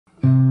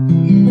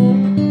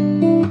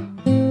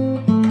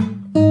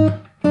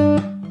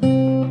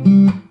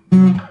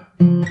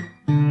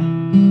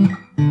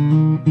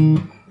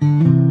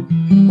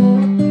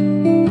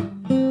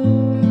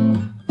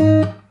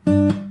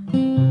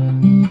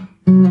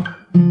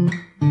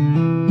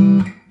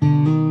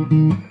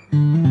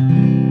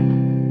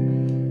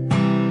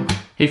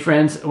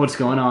friends, what's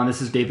going on?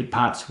 This is David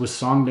Potts with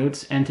Song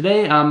Notes, and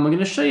today I'm going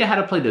to show you how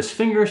to play this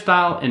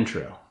fingerstyle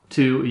intro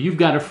to You've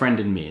Got a Friend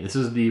in Me. This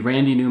is the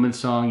Randy Newman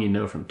song you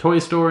know from Toy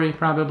Story,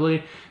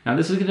 probably. Now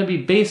this is going to be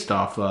based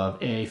off of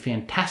a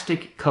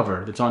fantastic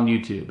cover that's on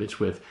YouTube. It's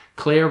with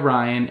Claire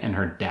Ryann and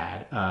her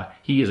dad.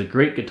 He is a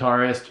great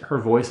guitarist. Her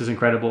voice is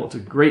incredible. It's a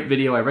great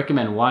video. I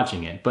recommend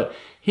watching it, but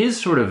his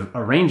sort of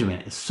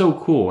arrangement is so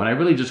cool, and I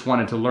really just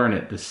wanted to learn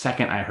it the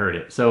second I heard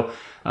it. So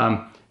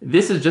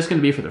this is just going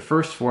to be for the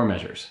first 4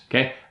 measures,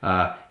 okay?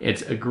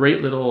 It's a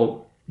great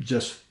little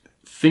just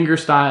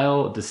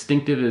fingerstyle,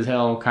 distinctive as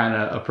hell kind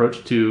of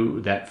approach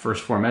to that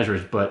first 4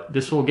 measures, but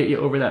this will get you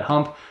over that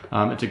hump.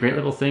 It's a great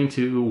little thing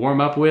to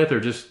warm up with or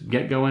just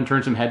get going,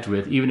 turn some heads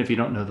with, even if you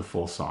don't know the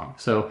full song.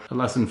 So a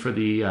lesson for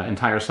the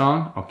entire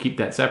song, I'll keep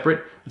that separate.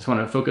 I just want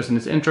to focus on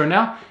this intro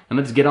now, and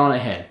let's get on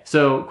ahead.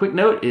 So quick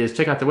note is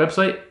check out the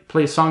website,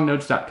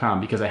 playsongnotes.com,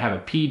 because I have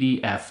a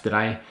PDF that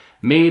I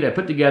made, I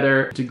put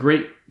together. It's a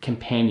great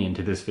companion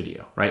to this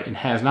video, right? It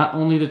has not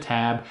only the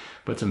tab,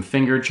 but some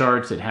finger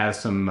charts. It has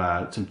some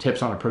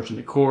tips on approaching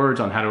the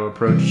chords, on how to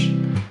approach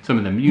some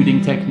of the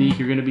muting technique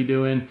you're going to be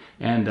doing,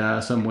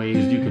 and some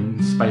ways you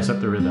can spice up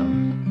the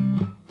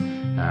rhythm.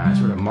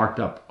 Sort of marked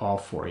up all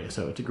for you.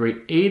 So it's a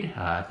great aid.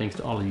 Thanks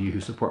to all of you who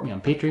support me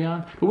on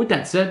Patreon. But with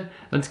that said,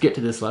 let's get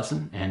to this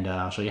lesson, and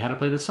I'll show you how to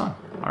play this song.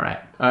 All right.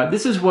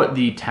 This is what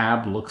the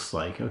tab looks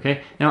like,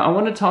 okay? Now I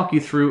want to talk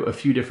you through a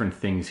few different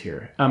things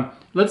here.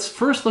 Let's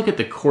first look at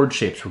the chord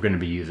shapes we're going to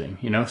be using,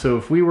 you know? So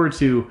if we were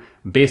to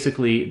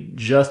basically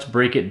just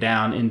break it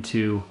down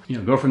into, you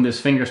know, go from this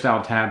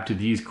fingerstyle tab to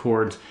these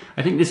chords,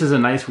 I think this is a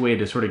nice way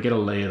to sort of get a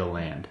lay of the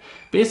land.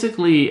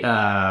 Basically,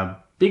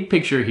 big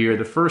picture here,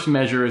 the first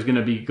measure is going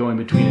to be going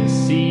between a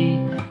C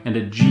and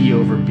a G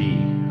over B,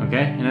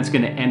 okay? And that's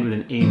going to end with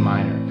an A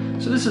minor.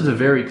 So this is a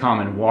very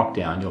common walk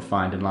down you'll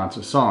find in lots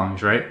of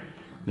songs, right?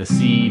 The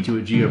C to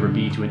a G over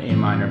B to an A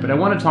minor. But I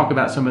want to talk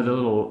about some of the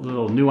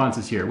little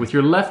nuances here. With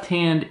your left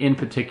hand in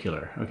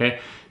particular, okay?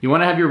 You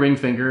want to have your ring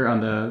finger on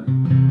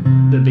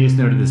the bass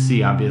note of the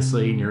C,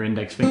 obviously, and your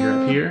index finger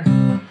up here.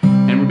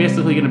 And we're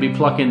basically going to be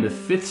plucking the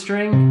 5th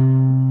string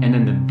and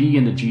then the B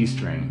and the G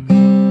string,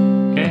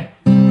 okay?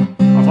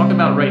 I'll talk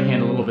about right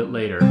hand a little bit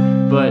later,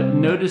 but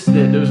notice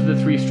that those are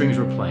the 3 strings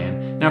we're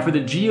playing. Now for the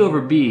G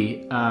over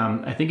B,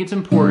 I think it's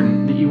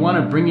important that you want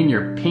to bring in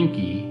your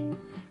pinky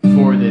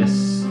for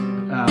this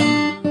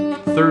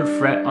 3rd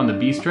fret on the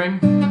B string,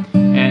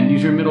 and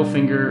use your middle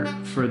finger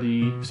for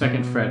the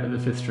 2nd fret of the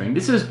 5th string.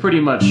 This is pretty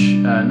much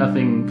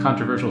nothing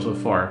controversial so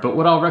far, but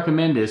what I'll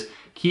recommend is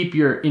keep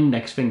your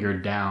index finger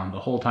down the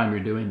whole time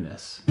you're doing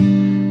this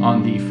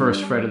on the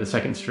 1st fret of the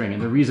 2nd string.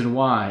 And the reason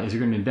why is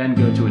you're going to then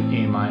go to an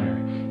A minor.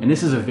 And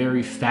this is a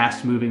very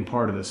fast moving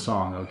part of the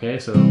song, okay?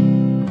 So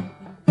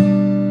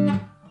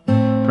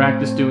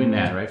practice doing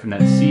that, right? From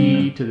that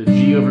C to the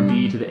G over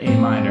B to the A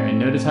minor. And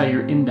notice how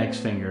your index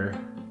finger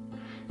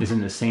is in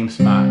the same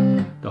spot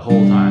the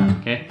whole time,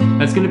 okay?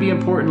 That's going to be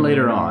important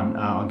later on.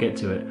 I'll get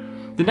to it.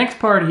 The next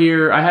part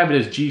here, I have it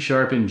as G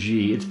sharp and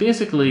G. It's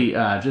basically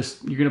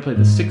just, you're going to play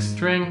the 6th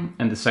string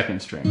and the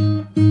 2nd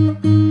string.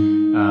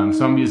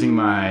 So I'm using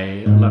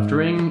my left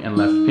ring and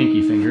left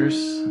pinky fingers,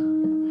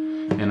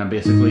 and I'm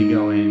basically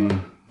going,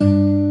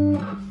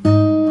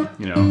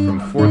 you know, from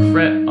 4th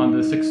fret on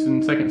the 6th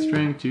and 2nd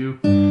string to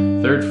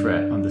 3rd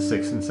fret on the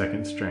 6th and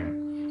 2nd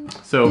string.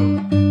 So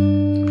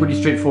pretty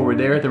straightforward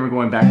there. Then we're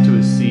going back to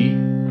a C,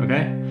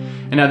 okay?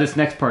 And now this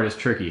next part is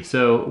tricky.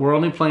 So we're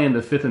only playing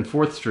the 5th and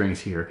 4th strings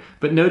here,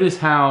 but notice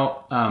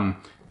how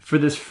for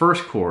this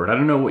first chord, I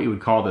don't know what you would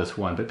call this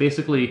one, but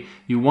basically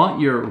you want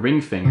your ring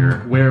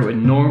finger where it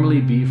would normally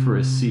be for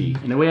a C.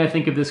 And the way I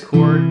think of this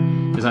chord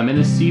is I'm in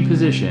a C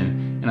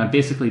position, and I'm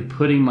basically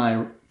putting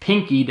my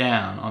pinky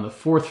down on the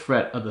 4th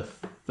fret of the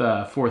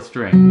 4th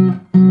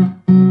string.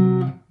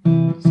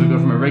 So go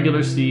from a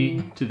regular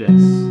C to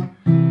this.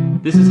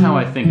 This is how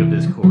I think of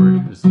this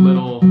chord, this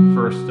little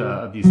first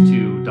of these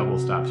 2 double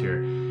stops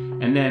here.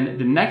 And then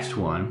the next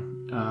one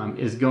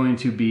is going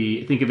to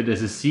be, think of it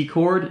as a C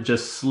chord,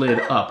 just slid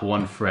up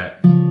 1 fret.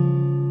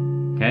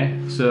 Okay,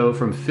 so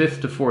from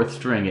 5th to 4th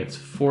string, it's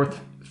 4th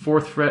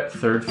fret,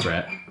 3rd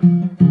fret.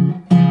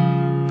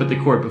 But the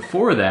chord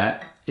before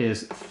that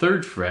is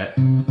 3rd fret,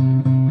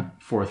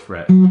 4th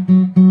fret.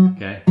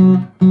 Okay,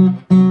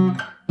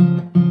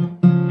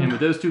 and with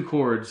those 2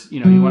 chords, you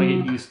know, you want to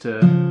get used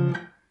to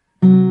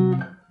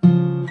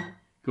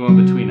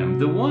going between them.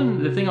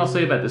 The thing I'll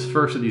say about this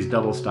first of these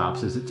double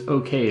stops is it's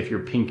okay if your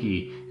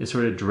pinky is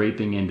sort of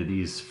draping into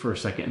these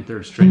 1st, 2nd, and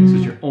 3rd strings,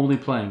 because you're only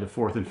playing the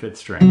 4th and 5th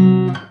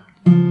string.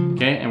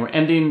 Okay, and we're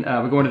ending,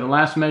 we're going to the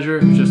last measure,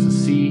 it's just a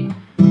C.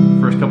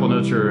 First couple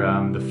notes are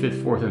the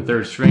 5th, 4th, and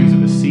 3rd strings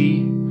of a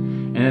C.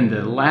 And then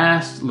the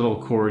last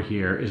little chord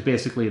here is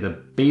basically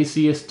the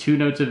bassiest 2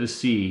 notes of a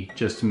C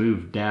just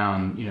move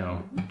down, you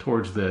know,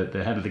 towards the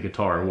head of the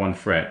guitar, 1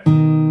 fret.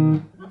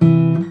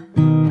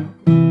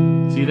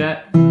 See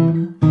that?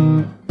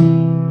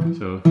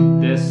 So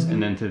this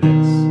and then to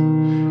this.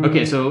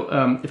 Okay, so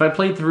if I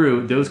played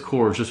through those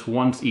chords just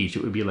once each,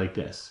 it would be like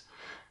this.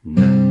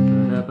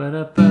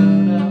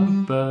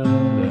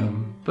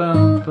 ba-dum,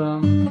 bum,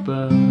 bum,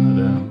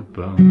 ba-dum,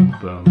 bum,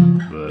 bum,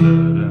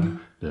 ba-da-dum,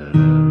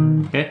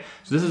 da-dum. Okay,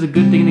 so this is a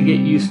good thing to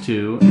get used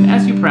to, and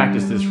as you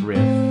practice this riff,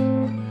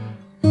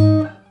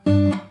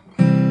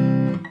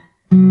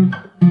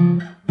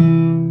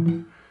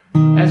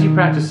 as you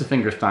practice the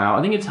fingerstyle,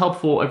 I think it's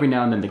helpful every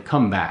now and then to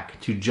come back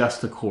to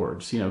just the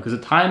chords, you know, because the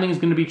timing is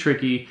going to be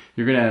tricky.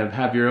 You're going to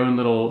have your own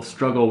little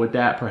struggle with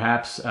that,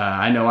 perhaps.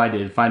 I know I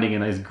did. Finding a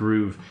nice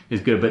groove is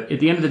good, but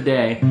at the end of the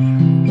day,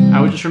 I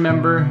would just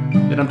remember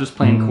that I'm just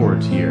playing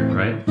chords here,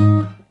 right?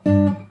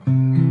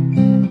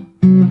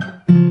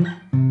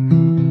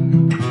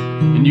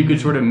 And you could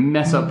sort of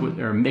mess up with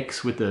or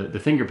mix with the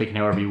finger picking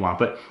however you want,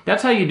 but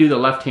that's how you do the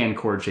left hand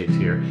chord shapes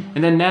here.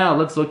 And then now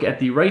let's look at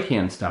the right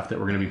hand stuff that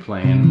we're going to be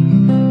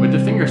playing with the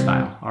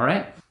fingerstyle, all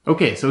right?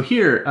 Okay, so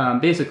here,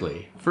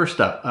 basically, first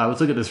up,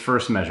 let's look at this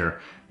first measure.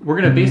 We're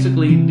going to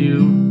basically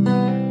do,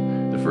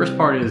 the first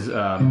part is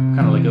kind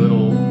of like a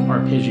little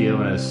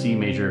arpeggio in a C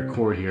major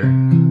chord here.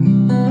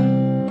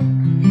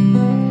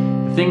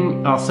 The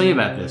thing I'll say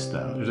about this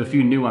though, there's a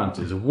few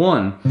nuances.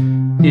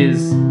 One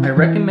is I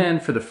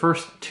recommend for the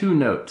first two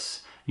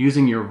notes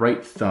using your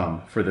right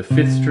thumb for the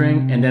 5th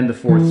string and then the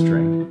 4th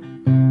string.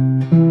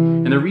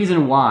 And the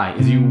reason why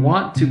is you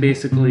want to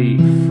basically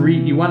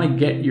you want to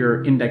get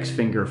your index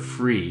finger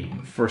free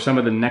for some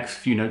of the next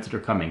few notes that are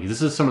coming. Because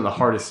this is some of the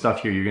hardest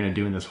stuff here you're going to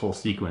do in this whole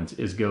sequence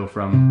is go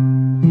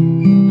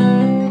from,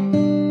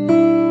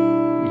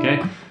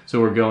 okay?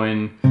 So we're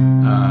going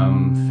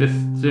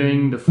 5th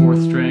string to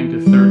 4th string to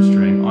 3rd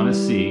string on a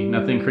C,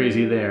 nothing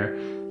crazy there.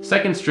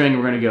 2nd string,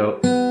 we're going to go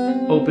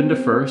open to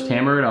 1st,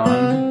 hammer it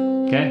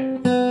on, okay?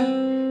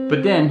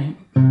 But then,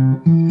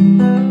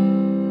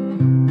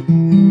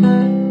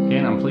 okay,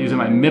 and I'm using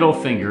my middle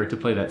finger to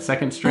play that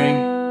 2nd string,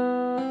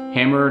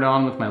 hammer it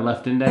on with my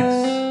left index.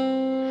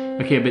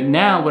 Okay, but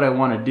now what I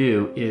want to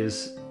do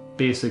is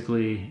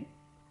basically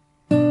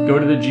go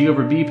to the G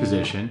over B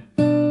position,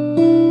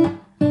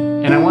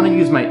 and I want to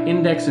use my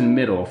index and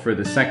middle for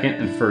the 2nd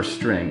and 1st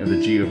string of the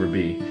G over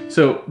B.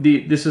 So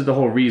this is the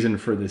whole reason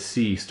for the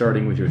C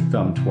starting with your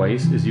thumb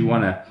twice, is you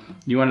want to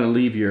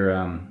leave your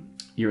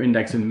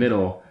index and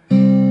middle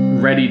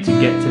ready to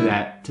get to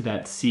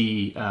that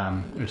C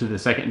or to the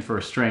 2nd and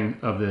 1st string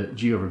of the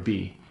G over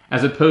B,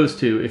 as opposed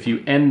to if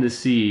you end the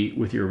C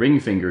with your ring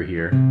finger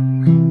here,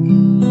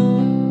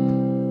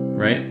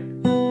 right?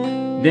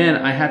 Then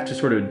I have to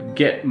sort of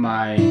get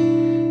my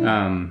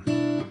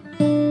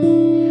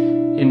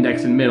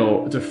index and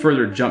middle, it's a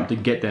further jump to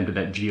get them to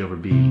that G over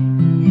B.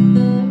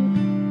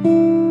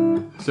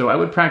 So I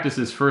would practice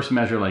this first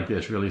measure like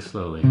this really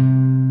slowly.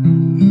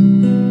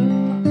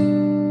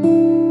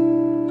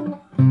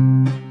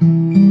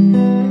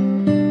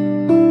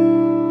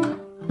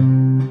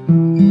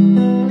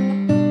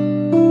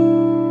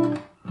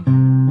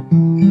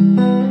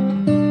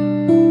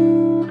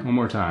 One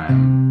more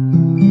time.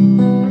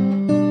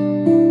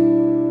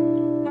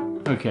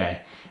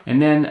 Okay. And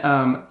then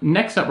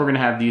next up, we're going to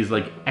have these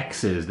like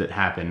X's that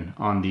happen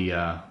on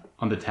the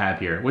tab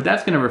here. What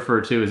that's going to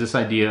refer to is this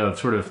idea of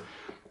sort of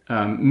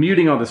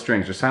muting all the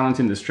strings or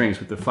silencing the strings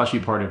with the fleshy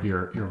part of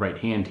your right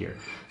hand here.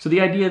 So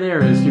the idea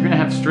there is you're going to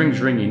have strings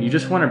ringing. You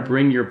just want to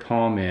bring your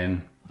palm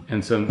in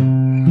and sort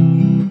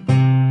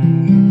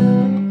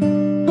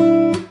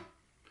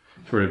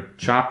of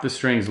chop the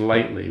strings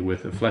lightly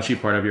with the fleshy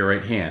part of your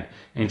right hand.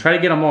 And try to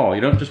get them all.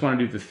 You don't just want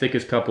to do the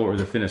thickest couple or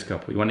the thinnest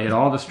couple. You want to hit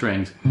all the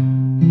strings.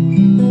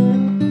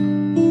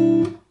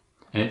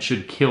 And it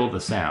should kill the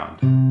sound.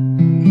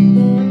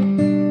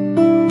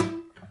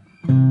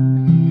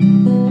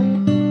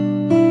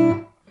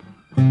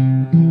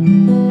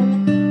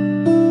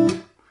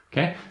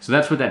 Okay, so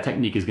that's what that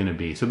technique is going to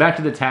be. So back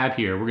to the tab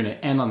here, we're going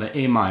to end on the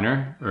A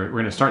minor, or we're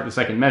going to start the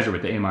second measure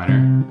with the A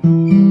minor.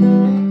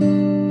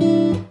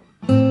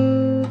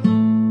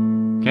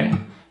 Okay,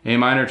 A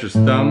minor, just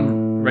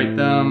thumb, right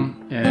thumb,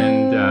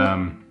 and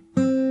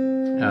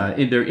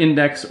either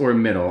index or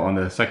middle on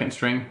the 2nd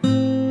string.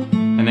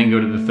 And then go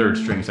to the 3rd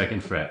string,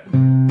 2nd fret.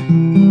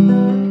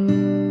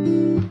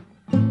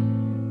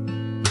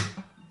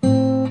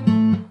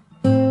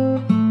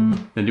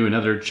 Then do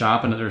another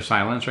chop, another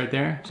silence right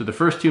there. So the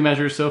first two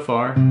measures so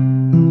far.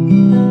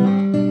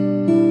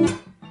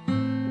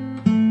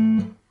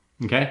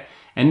 Okay,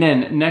 and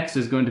then next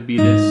is going to be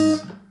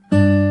this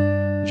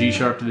G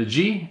sharp to the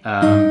G,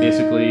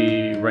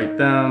 basically right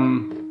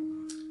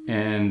thumb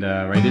and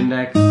right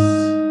index,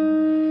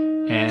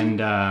 and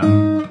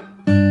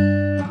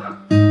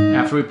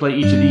after we play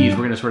each of these, we're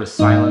going to sort of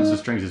silence the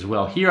strings as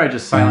well. Here I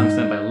just silence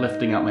them by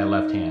lifting up my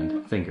left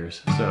hand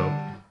fingers. So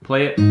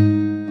play it,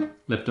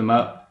 lift them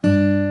up,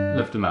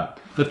 lift them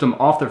up. Lift them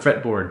off the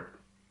fretboard,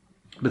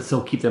 but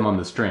still keep them on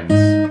the strings.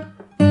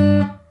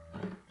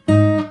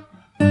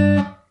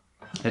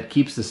 It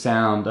keeps the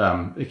sound,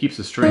 it keeps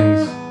the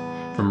strings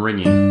from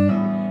ringing.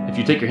 If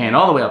you take your hand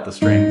all the way up the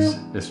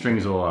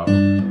strings will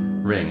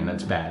ring, and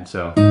that's bad.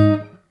 So.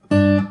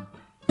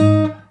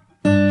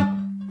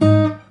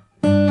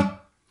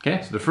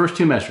 Okay, so the first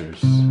two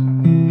measures.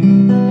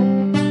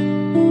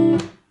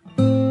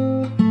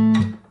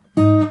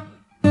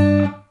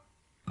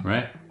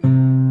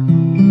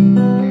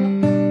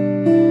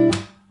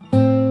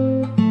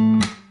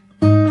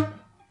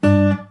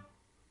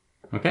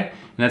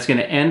 that's going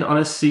to end on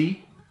a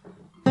C.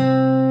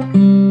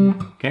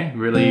 Okay,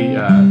 really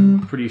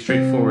pretty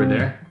straightforward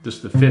there.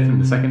 Just the 5th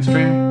and the 2nd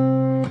string,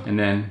 and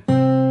then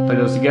play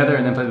those together,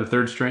 and then play the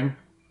 3rd string,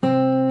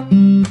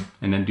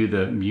 and then do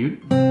the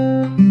mute.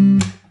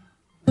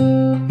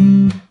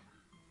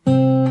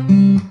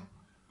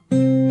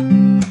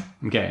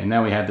 Okay, and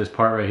now we have this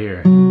part right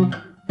here.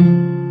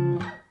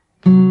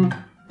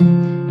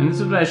 And this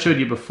is what I showed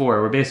you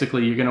before, where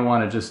basically you're going to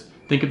want to just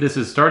think of this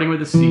as starting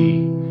with a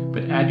C,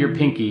 but add your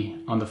pinky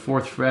on the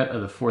 4th fret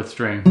of the 4th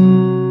string.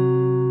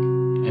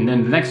 And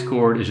then the next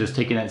chord is just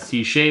taking that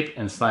C shape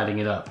and sliding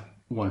it up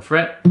 1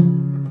 fret,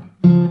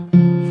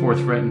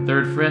 4th fret and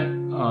 3rd fret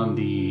on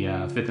the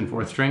 5th and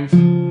 4th strings.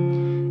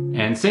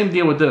 And same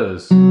deal with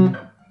those.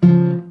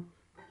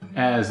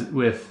 As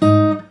with,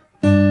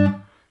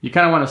 you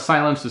kind of want to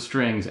silence the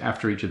strings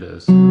after each of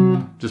those,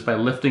 just by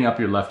lifting up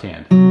your left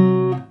hand.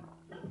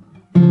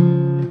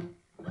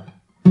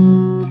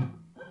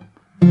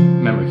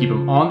 Remember, keep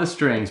them on the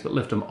strings, but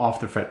lift them off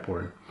the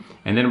fretboard.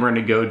 And then we're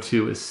going to go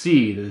to a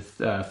C, the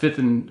 5th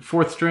and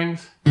 4th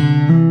strings,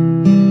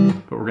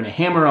 but we're going to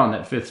hammer on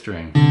that 5th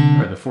string,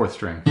 or the 4th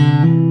string.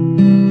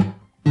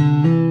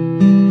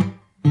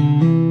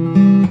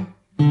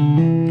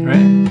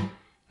 Right?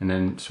 And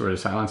then sort of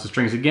silence the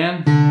strings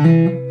again.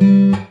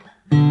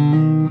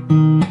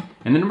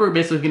 And then we're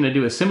basically going to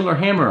do a similar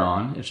hammer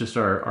on. It's just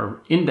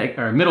our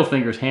middle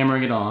finger's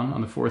hammering it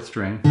on the 4th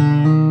string,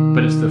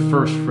 but it's the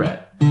 1st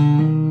fret.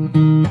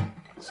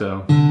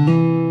 So,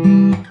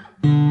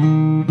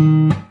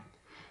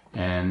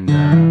 and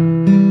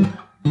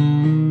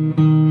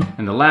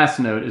the last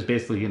note is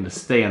basically going to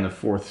stay on the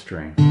 4th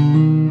string.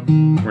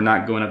 We're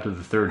not going up to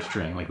the 3rd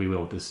string like we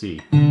will with the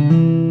C.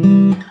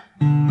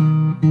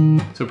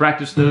 So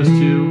practice those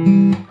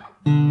two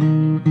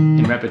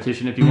in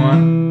repetition if you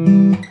want.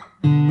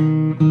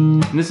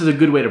 And this is a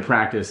good way to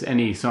practice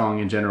any song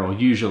in general,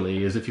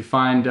 usually, is if you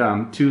find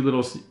 2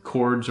 little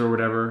chords or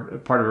whatever,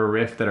 part of a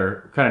riff that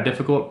are kind of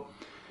difficult,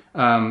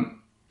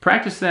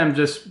 practice them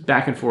just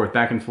back and forth,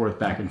 back and forth,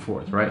 back and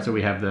forth, right? So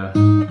we have the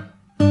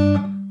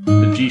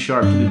G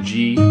sharp to the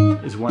G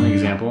is one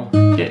example.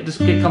 Just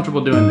get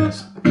comfortable doing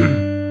this.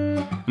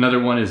 Another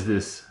one is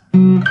this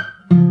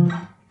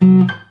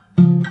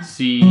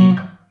C,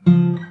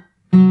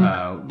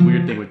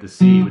 weird thing with the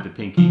C, with the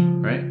pinky,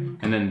 right?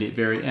 And then the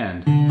very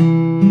end.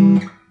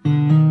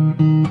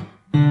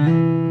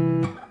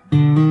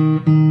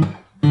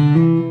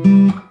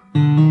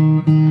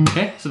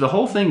 Okay, so the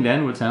whole thing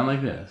then would sound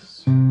like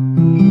this.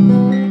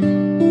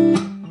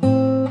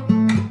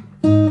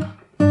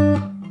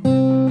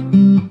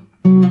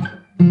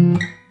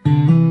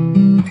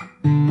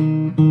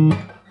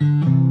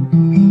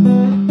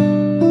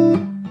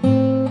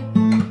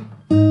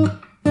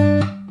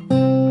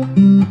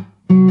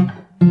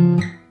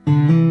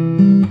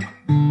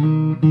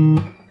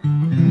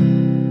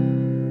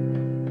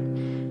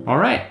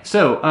 Alright,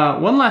 so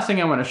one last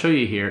thing I want to show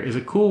you here is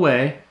a cool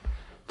way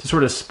to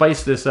sort of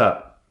spice this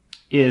up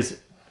is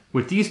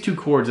with these 2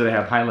 chords that I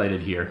have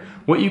highlighted here.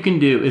 What you can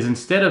do is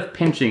instead of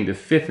pinching the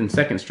 5th and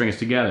 2nd strings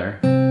together,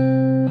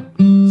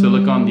 so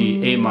look on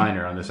the A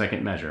minor on the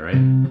 2nd measure, right?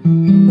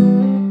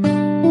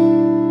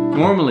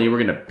 Normally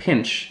we're going to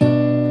pinch the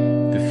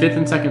 5th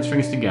and 2nd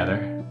strings together.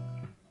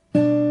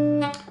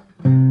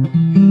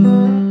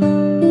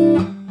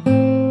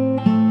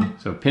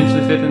 So pinch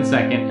the 5th and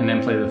 2nd and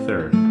then play the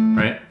 3rd,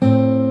 right?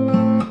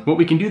 What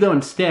we can do though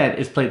instead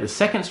is play the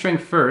 2nd string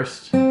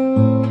first,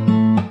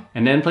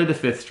 and then play the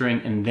 5th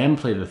string, and then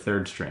play the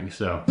 3rd string.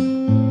 So,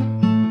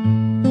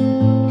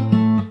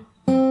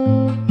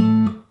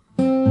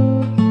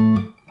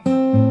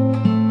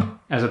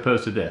 as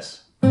opposed to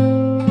this.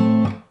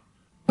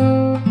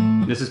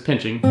 This is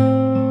pinching,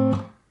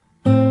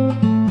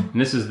 and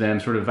this is them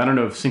sort of, I don't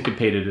know if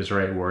syncopated is the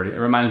right word. It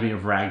reminds me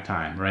of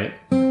ragtime, right?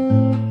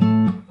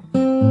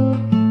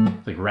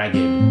 It's like ragged,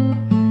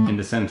 in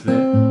the sense that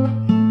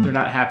they're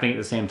not happening at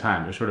the same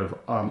time. They're sort of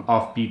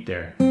offbeat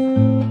there.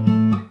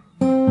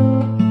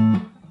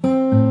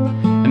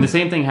 And the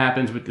same thing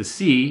happens with the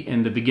C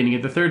in the beginning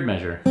of the 3rd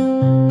measure.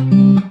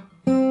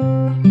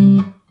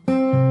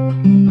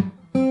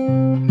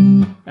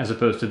 As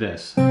opposed to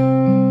this.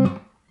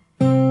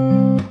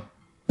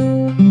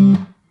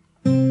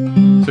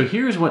 So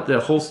here's what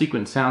the whole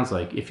sequence sounds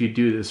like if you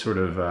do this sort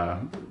of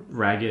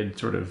ragged,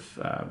 sort of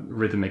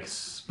rhythmic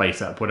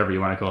spice up, whatever you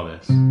want to call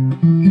this.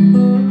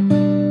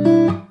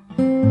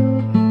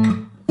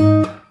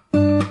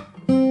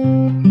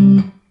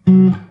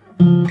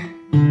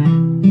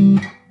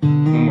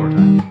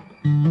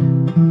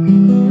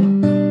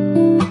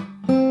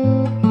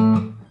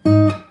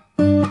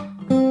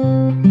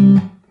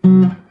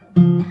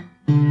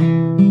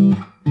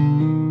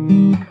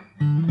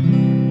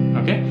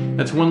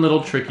 That's one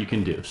little trick you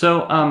can do.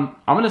 So I'm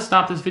going to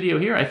stop this video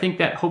here. I think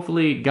that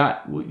hopefully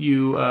got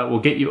you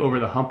will get you over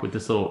the hump with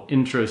this little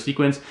intro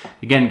sequence.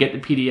 Again, get the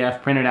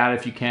PDF, print it out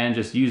if you can.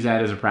 Just use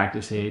that as a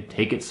practice aid.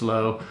 Take it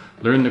slow.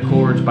 Learn the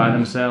chords by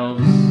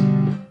themselves.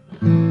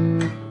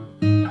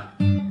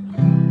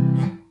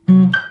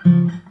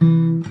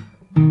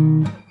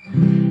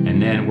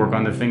 work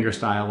on the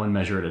fingerstyle one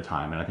measure at a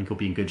time, and I think we'll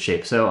be in good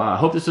shape. So I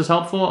hope this was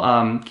helpful.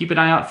 Keep an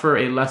eye out for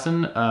a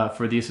lesson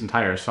for this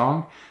entire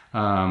song.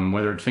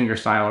 Whether it's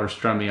fingerstyle or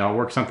strummy, I'll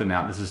work something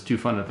out. This is too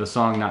fun of a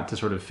song not to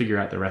sort of figure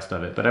out the rest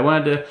of it. But I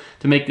wanted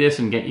to make this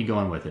and get you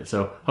going with it.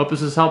 So hope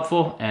this is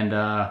helpful, and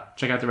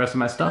check out the rest of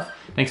my stuff.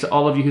 Thanks to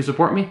all of you who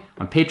support me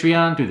on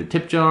Patreon, through the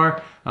tip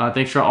jar.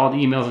 Thanks for all the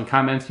emails and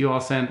comments you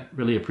all send.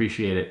 Really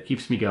appreciate it.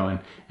 Keeps me going.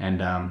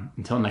 And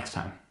until next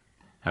time,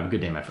 have a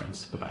good day, my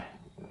friends.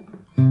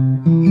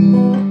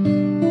 Bye-bye.